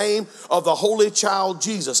by the name of the holy child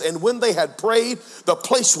Jesus. And when they had prayed, the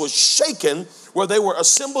place was shaken where they were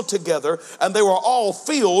assembled together, and they were all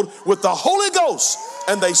filled with the Holy Ghost,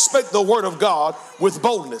 and they spake the word of God with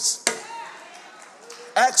boldness.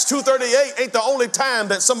 Acts 2:38 ain't the only time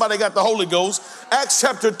that somebody got the Holy Ghost. Acts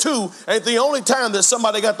chapter 2 ain't the only time that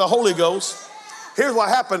somebody got the Holy Ghost. Here's what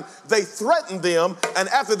happened. They threatened them, and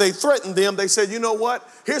after they threatened them, they said, you know what?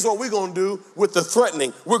 Here's what we're going to do with the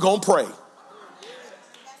threatening. We're going to pray.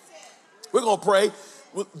 We're going to pray.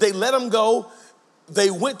 They let them go.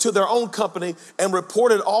 They went to their own company and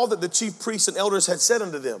reported all that the chief priests and elders had said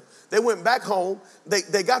unto them. They went back home.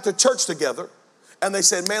 They got the church together, and they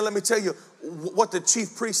said, man, let me tell you what the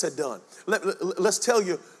chief priests had done. Let's tell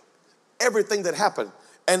you everything that happened.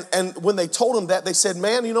 And when they told them that, they said,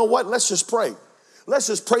 man, you know what? Let's just pray. Let's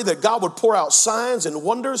just pray that God would pour out signs and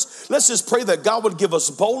wonders. Let's just pray that God would give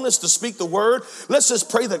us boldness to speak the word. Let's just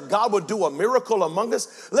pray that God would do a miracle among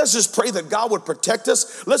us. Let's just pray that God would protect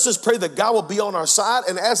us. Let's just pray that God would be on our side.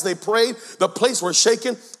 And as they prayed, the place was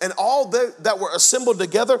shaken, and all that were assembled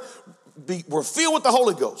together were filled with the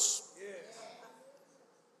Holy Ghost.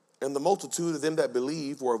 And the multitude of them that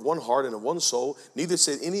believed were of one heart and of one soul. Neither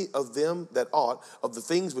said any of them that aught of the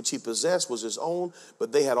things which he possessed was his own,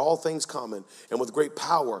 but they had all things common. And with great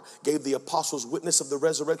power gave the apostles witness of the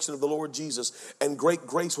resurrection of the Lord Jesus, and great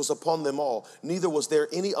grace was upon them all. Neither was there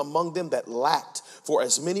any among them that lacked, for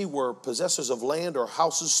as many were possessors of land or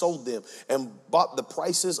houses sold them, and bought the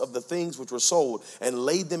prices of the things which were sold, and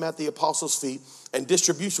laid them at the apostles' feet. And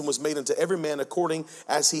distribution was made unto every man according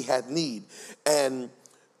as he had need.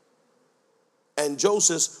 And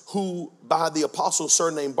Joseph, who by the apostles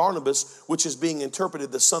surnamed Barnabas, which is being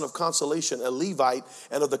interpreted the son of consolation, a Levite,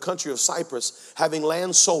 and of the country of Cyprus, having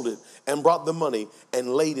land, sold it, and brought the money,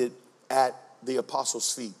 and laid it at the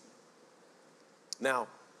apostles' feet. Now,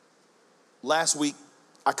 last week,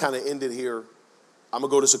 I kind of ended here. I'm going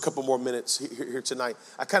to go just a couple more minutes here tonight.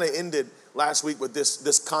 I kind of ended last week with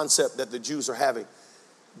this concept that the Jews are having.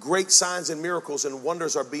 Great signs and miracles and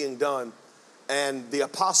wonders are being done. And the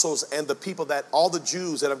apostles and the people that, all the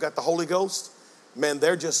Jews that have got the Holy Ghost, man,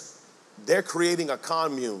 they're creating a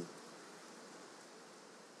commune.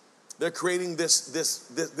 They're creating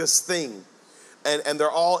this thing. And they're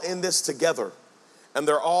all in this together. And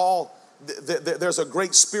there's a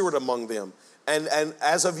great spirit among them. And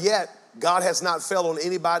as of yet, God has not fell on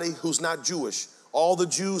anybody who's not Jewish. All the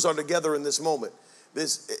Jews are together in this moment.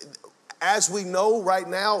 As we know right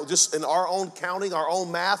now, just in our own counting, our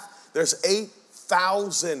own math, there's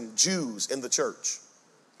 8,000 Jews in the church.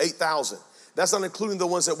 8,000. That's not including the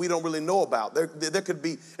ones that we don't really know about. It could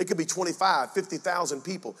be 25, 50,000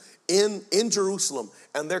 people in Jerusalem,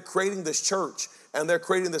 and they're creating this church, and they're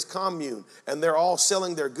creating this commune, and they're all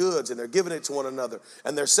selling their goods, and they're giving it to one another,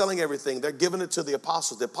 and they're selling everything. They're giving it to the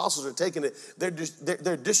apostles. The apostles are taking it. They're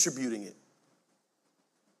distributing it.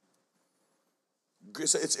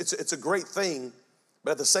 It's a great thing,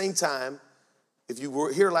 but at the same time, if you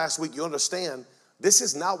were here last week, you understand this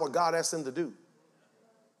is not what God asked them to do.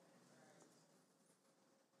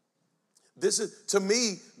 To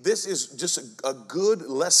me, this is just a good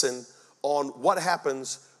lesson on what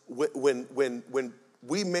happens when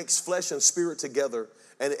we mix flesh and spirit together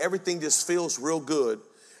and everything just feels real good.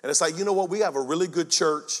 And it's like, you know what? We have a really good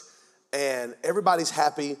church and everybody's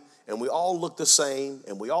happy and we all look the same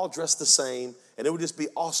and we all dress the same. And it would just be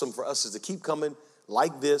awesome for us to keep coming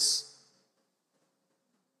like this.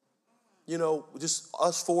 You know, just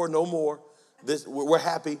us four, no more. We're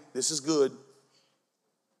happy. This is good.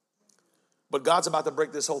 But God's about to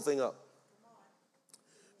break this whole thing up.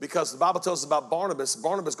 Because the Bible tells us about Barnabas.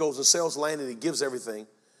 Barnabas goes and sells land and he gives everything.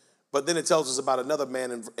 But then it tells us about another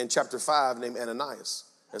man in chapter 5 named Ananias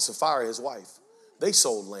and Sapphira, his wife. They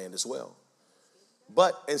sold land as well.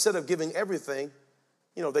 But instead of giving everything,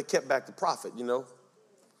 you know, they kept back the profit, you know.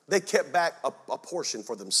 They kept back a portion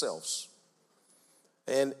for themselves.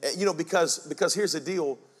 And, you know, because here's the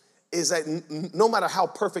deal, is that no matter how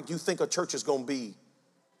perfect you think a church is going to be,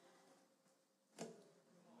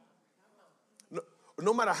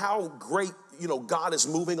 no matter how great, you know, God is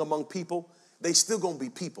moving among people, they still going to be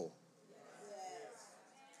people.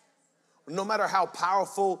 No matter how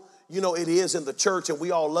powerful, you know, it is in the church and we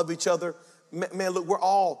all love each other, man, look, we're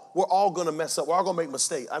all going to mess up. We're all going to make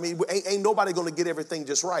mistakes. I mean, ain't nobody going to get everything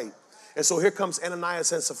just right. And so here comes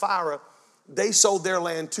Ananias and Sapphira. They sold their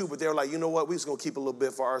land too, but they're like, you know what? We're just going to keep a little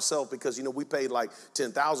bit for ourselves because, you know, we paid like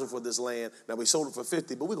 $10,000 for this land. Now we sold it for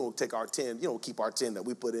 $50,000, but we're going to take our 10, you know, keep our 10 that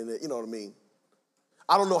we put in it. You know what I mean?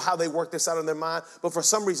 I don't know how they worked this out in their mind, but for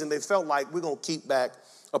some reason they felt like we're going to keep back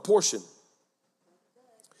a portion.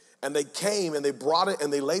 And they came and they brought it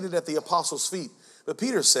and they laid it at the apostles' feet. But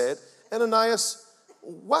Peter said, Ananias,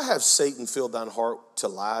 why have Satan filled thine heart to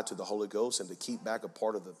lie to the Holy Ghost and to keep back a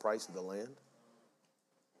part of the price of the land?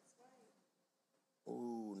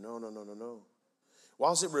 Ooh, no.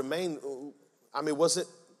 Whilst it remained, I mean, was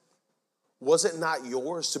it not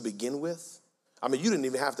yours to begin with? I mean, you didn't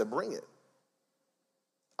even have to bring it.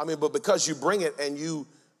 I mean, but because you bring it and you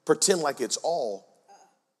pretend like it's all,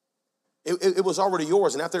 it was already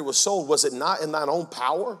yours. And after it was sold, was it not in thine own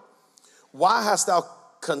power? Why hast thou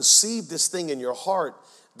conceived this thing in your heart?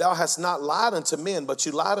 Thou hast not lied unto men, but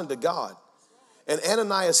you lied unto God. And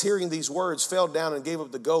Ananias, hearing these words, fell down and gave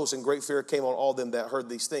up the ghost, and great fear came on all them that heard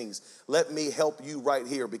these things. Let me help you right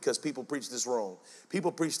here, because people preach this wrong.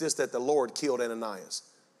 People preach this, that the Lord killed Ananias.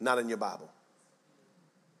 Not in your Bible.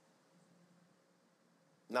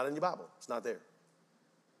 Not in your Bible. It's not there.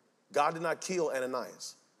 God did not kill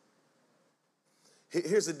Ananias.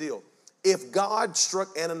 Here's the deal. If God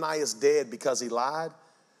struck Ananias dead because he lied,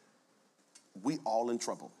 we all in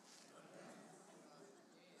trouble.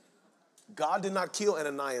 God did not kill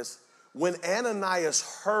Ananias. When Ananias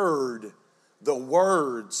heard the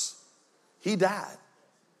words, he died.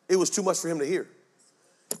 It was too much for him to hear.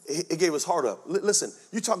 It gave his heart up. Listen,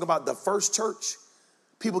 you talk about the first church,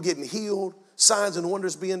 people getting healed, signs and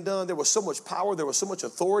wonders being done. There was so much power. There was so much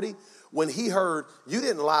authority. When he heard, you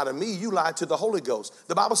didn't lie to me, you lied to the Holy Ghost.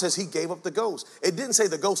 The Bible says he gave up the ghost. It didn't say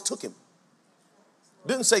the ghost took him. It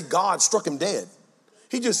didn't say God struck him dead.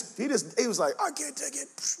 He was like, I can't take it,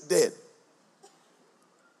 dead.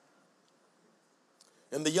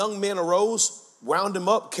 And the young men arose, wound him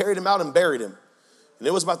up, carried him out and buried him. And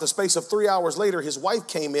it was about the space of 3 hours later, his wife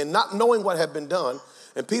came in, not knowing what had been done.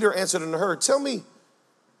 And Peter answered unto her, Tell me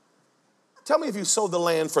if you sold the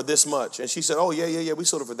land for this much. And she said, oh, yeah, we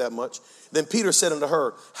sold it for that much. Then Peter said unto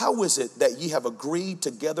her, how is it that ye have agreed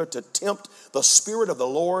together to tempt the Spirit of the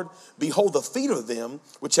Lord? Behold, the feet of them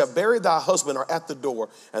which have buried thy husband are at the door,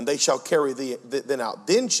 and they shall carry thee then out.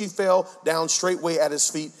 Then she fell down straightway at his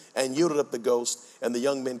feet and yielded up the ghost. And the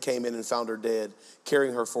young men came in and found her dead,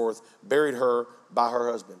 carrying her forth, buried her by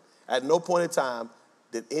her husband. At no point in time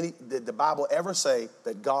did the Bible ever say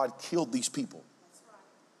that God killed these people.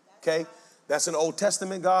 Okay? That's an Old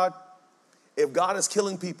Testament God. If God is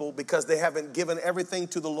killing people because they haven't given everything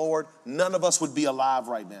to the Lord, none of us would be alive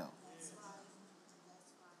right now.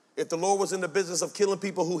 If the Lord was in the business of killing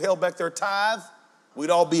people who held back their tithe, we'd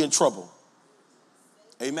all be in trouble.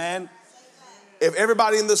 Amen. If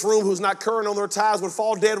everybody in this room who's not current on their tithes would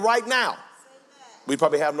fall dead right now, we'd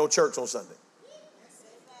probably have no church on Sunday.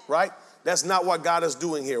 Right? That's not what God is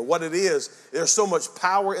doing here. What it is, there's so much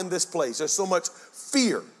power in this place. There's so much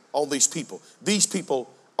fear on these people. These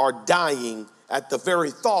people are dying at the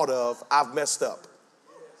very thought of, I've messed up.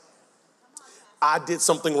 I did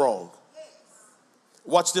something wrong.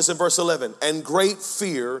 Watch this in verse 11. And great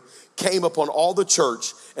fear came upon all the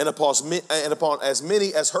church and upon as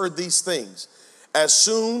many as heard these things. As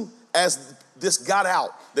soon as this got out,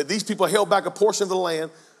 that these people held back a portion of the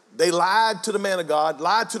land, they lied to the man of God,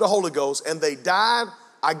 lied to the Holy Ghost, and they died.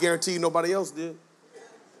 I guarantee you nobody else did.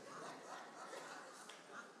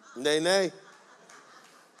 Nay, nay.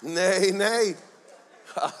 Nay, nay.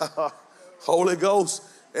 Holy Ghost.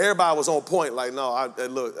 Everybody was on point, like, no,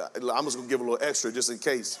 look, I'm just going to give a little extra just in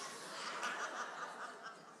case.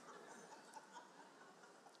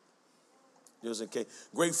 Just in case.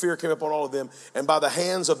 Great fear came upon all of them, and by the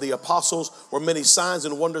hands of the apostles were many signs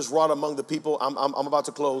and wonders wrought among the people. I'm about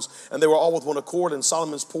to close. And they were all with one accord in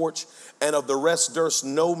Solomon's porch, and of the rest durst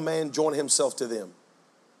no man join himself to them.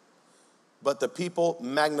 But the people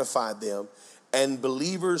magnified them, and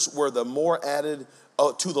believers were the more added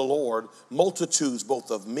to the Lord, multitudes both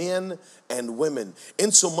of men and women,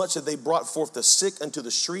 insomuch that they brought forth the sick unto the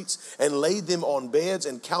streets and laid them on beds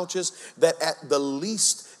and couches, that at the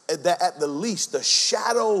least the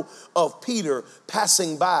shadow of Peter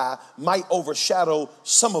passing by might overshadow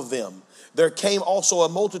some of them. There came also a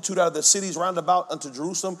multitude out of the cities round about unto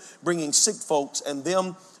Jerusalem, bringing sick folks and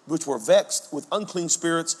them which were vexed with unclean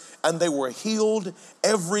spirits, and they were healed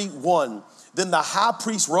every one. Then the high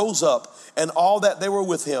priest rose up, and all that they were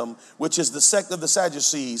with him, which is the sect of the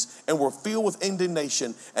Sadducees, and were filled with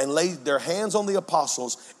indignation, and laid their hands on the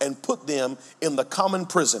apostles, and put them in the common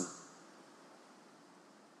prison.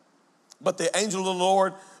 But the angel of the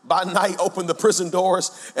Lord by night opened the prison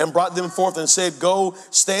doors and brought them forth and said, go,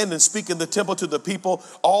 stand and speak in the temple to the people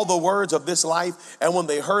all the words of this life. And when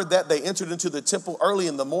they heard that, they entered into the temple early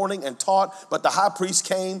in the morning and taught. But the high priest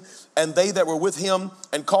came, and they that were with him,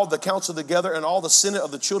 and called the council together and all the senate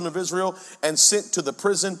of the children of Israel, and sent to the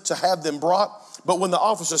prison to have them brought. But when the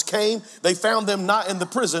officers came, they found them not in the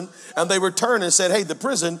prison, and they returned and said, hey, the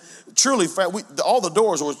prison truly, all the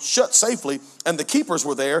doors were shut safely, and the keepers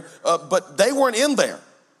were there, but they weren't in there.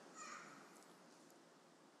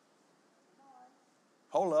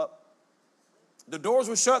 Hold up. The doors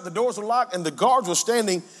were shut, the doors were locked, and the guards were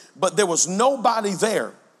standing, but there was nobody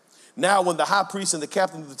there. Now when the high priest and the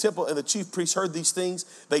captain of the temple and the chief priests heard these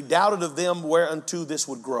things, they doubted of them whereunto this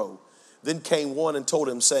would grow. Then came one and told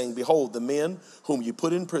him, saying, behold, the men whom you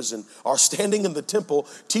put in prison are standing in the temple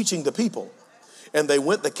teaching the people. And they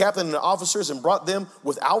went, the captain and the officers, and brought them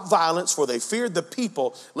without violence, for they feared the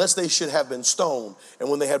people, lest they should have been stoned. And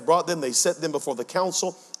when they had brought them, they set them before the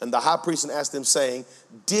council and the high priest, and asked them, saying,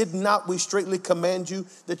 did not we straitly command you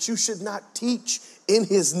that you should not teach in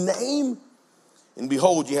his name? And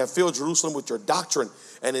behold, you have filled Jerusalem with your doctrine,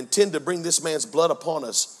 and intend to bring this man's blood upon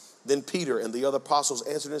us. Then Peter and the other apostles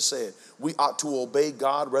answered and said, we ought to obey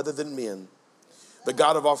God rather than men. The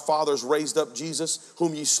God of our fathers raised up Jesus,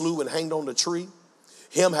 whom ye slew and hanged on the tree.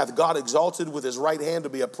 Him hath God exalted with his right hand to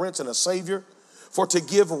be a prince and a savior, for to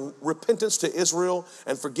give repentance to Israel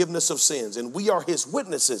and forgiveness of sins. And we are his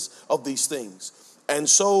witnesses of these things. And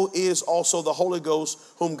so is also the Holy Ghost,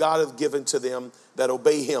 whom God hath given to them that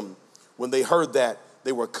obey him. When they heard that,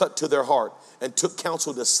 they were cut to their heart, and took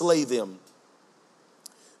counsel to slay them.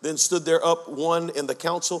 Then stood there up one in the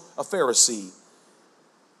council, a Pharisee,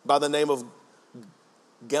 by the name of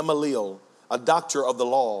Gamaliel, a doctor of the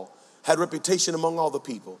law, had reputation among all the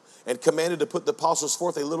people, and commanded to put the apostles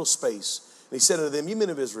forth a little space. And he said unto them, ye men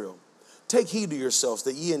of Israel, take heed to yourselves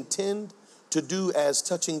that ye intend to do as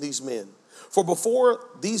touching these men. For before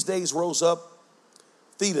these days rose up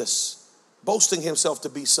Theudas, boasting himself to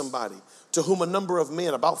be somebody, to whom a number of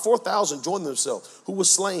men, about 4,000, joined themselves, who was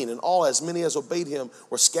slain, and all as many as obeyed him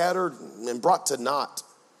were scattered and brought to naught.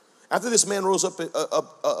 After this man rose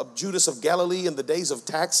up Judas of Galilee in the days of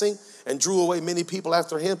taxing, and drew away many people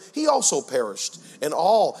after him, he also perished. And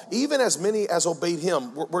all, even as many as obeyed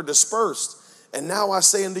him, were dispersed. And now I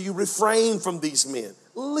say unto you, refrain from these men.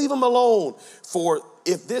 Leave them alone. For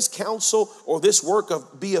if this counsel or this work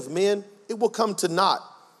be of men, it will come to naught.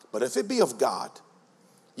 But if it be of God,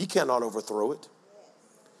 ye cannot overthrow it.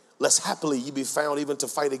 Lest happily ye be found even to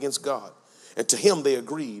fight against God. And to him they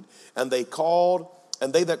agreed. And they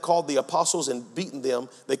that called the apostles and beaten them,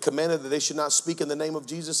 they commanded that they should not speak in the name of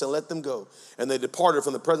Jesus, and let them go. And they departed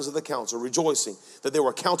from the presence of the council, rejoicing that they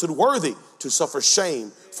were counted worthy to suffer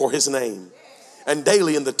shame for his name. and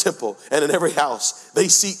daily in the temple and in every house they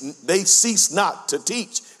cease not to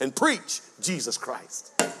teach and preach Jesus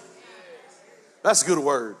Christ. That's a good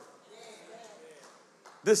word.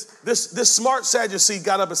 This smart Sadducee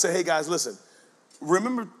got up and said, hey guys, listen,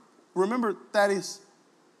 remember Thaddeus?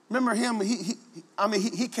 Remember him?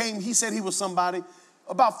 He came, he said he was somebody.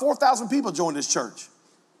 About 4,000 people joined this church.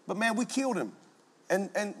 But man, we killed him.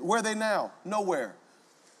 And where are they now? Nowhere.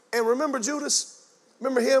 And remember Judas?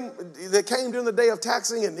 Remember him that came during the day of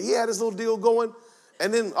taxing and he had his little deal going?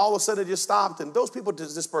 And then all of a sudden it just stopped and those people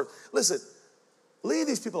just dispersed. Listen, leave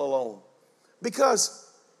these people alone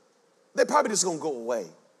because they're probably just going to go away.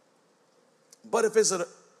 But if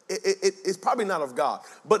it's probably not of God.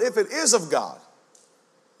 But if it is of God,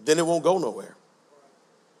 then it won't go nowhere.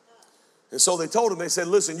 And so they told him, they said,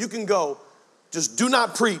 listen, you can go, just do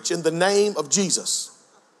not preach in the name of Jesus.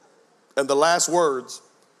 And the last words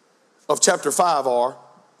of chapter 5 are,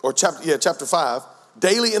 chapter 5,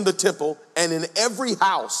 daily in the temple and in every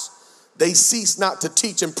house, they cease not to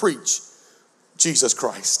teach and preach Jesus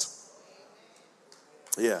Christ.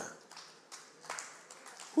 Yeah.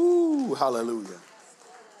 Whoo, hallelujah.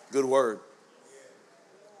 Good word.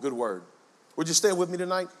 Good word. Would you stand with me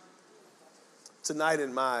tonight? Tonight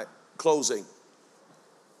in my closing,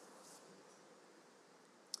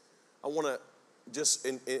 I want to just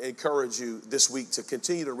encourage you this week to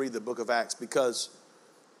continue to read the book of Acts because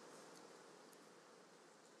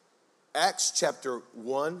Acts chapter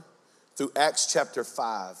 1 through Acts chapter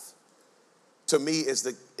 5 to me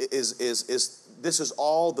this is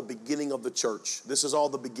all the beginning of the church. This is all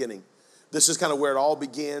the beginning. This is kind of where it all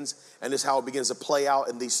begins, and this is how it begins to play out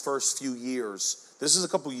in these first few years. This is a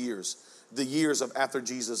couple years, the years of after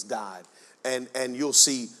Jesus died. And you'll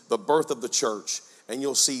see the birth of the church, and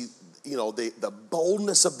you'll see, the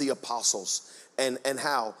boldness of the apostles and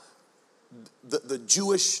how the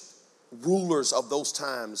Jewish rulers of those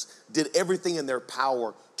times did everything in their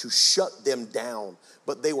power to shut them down.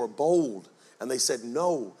 But they were bold. And they said,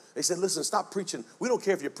 no. They said, listen, stop preaching. We don't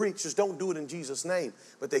care if you preach, just don't do it in Jesus' name.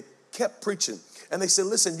 But they kept preaching. And they said,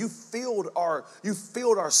 listen, you filled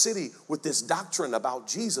our city with this doctrine about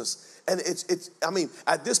Jesus. And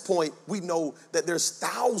at this point, we know that there's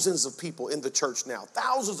thousands of people in the church now,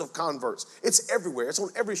 thousands of converts. It's everywhere. It's on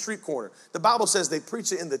every street corner. The Bible says they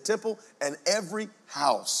preach it in the temple and every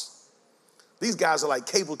house. These guys are like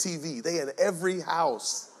cable TV. They in every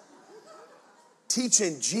house.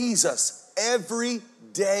 Teaching Jesus every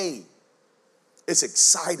day. It's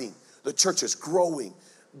exciting. The church is growing.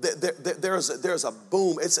 There's a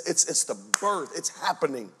boom. It's the birth. It's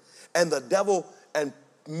happening. And the devil and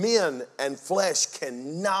men and flesh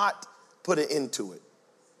cannot put an end to it.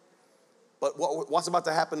 But what's about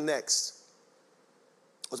to happen next?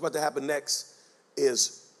 What's about to happen next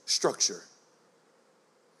is structure.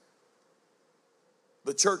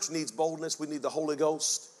 The church needs boldness. We need the Holy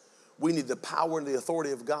Ghost. We need the power and the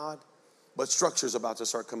authority of God. But structure is about to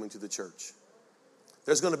start coming to the church.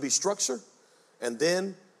 There's going to be structure, and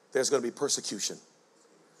then there's going to be persecution.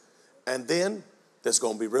 And then there's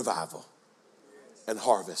going to be revival and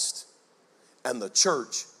harvest. And the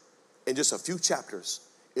church, in just a few chapters,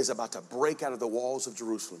 is about to break out of the walls of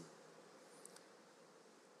Jerusalem.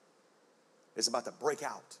 It's about to break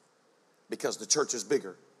out because the church is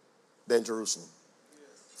bigger than Jerusalem.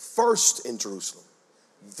 First in Jerusalem,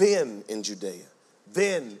 then in Judea,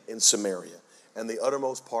 then in Samaria, and the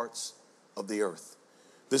uttermost parts of the earth.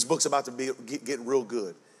 This book's about to get real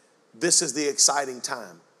good. This is the exciting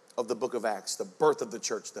time of the book of Acts, the birth of the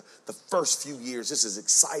church, the first few years. This is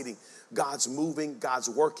exciting. God's moving, God's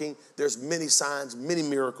working. There's many signs, many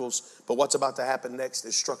miracles, but what's about to happen next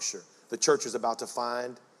is structure. The church is about to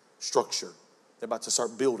find structure. They're about to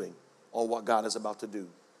start building on what God is about to do.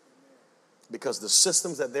 Because the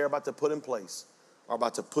systems that they're about to put in place are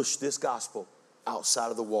about to push this gospel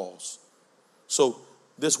outside of the walls. So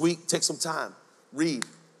this week, take some time, read,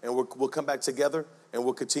 and we'll come back together and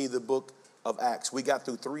we'll continue the book of Acts. We got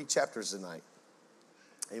through 3 chapters tonight.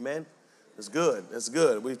 Amen. It's good. It's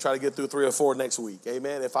good. We try to get through 3 or 4 next week.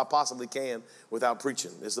 Amen. If I possibly can without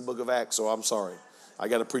preaching. It's the book of Acts, so I'm sorry. I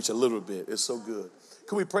got to preach a little bit. It's so good.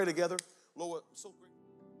 Can we pray together? Lord, so great.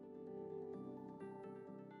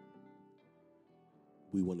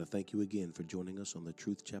 We want to thank you again for joining us on the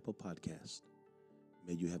Truth Chapel podcast.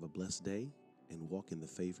 May you have a blessed day and walk in the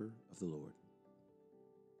favor of the Lord.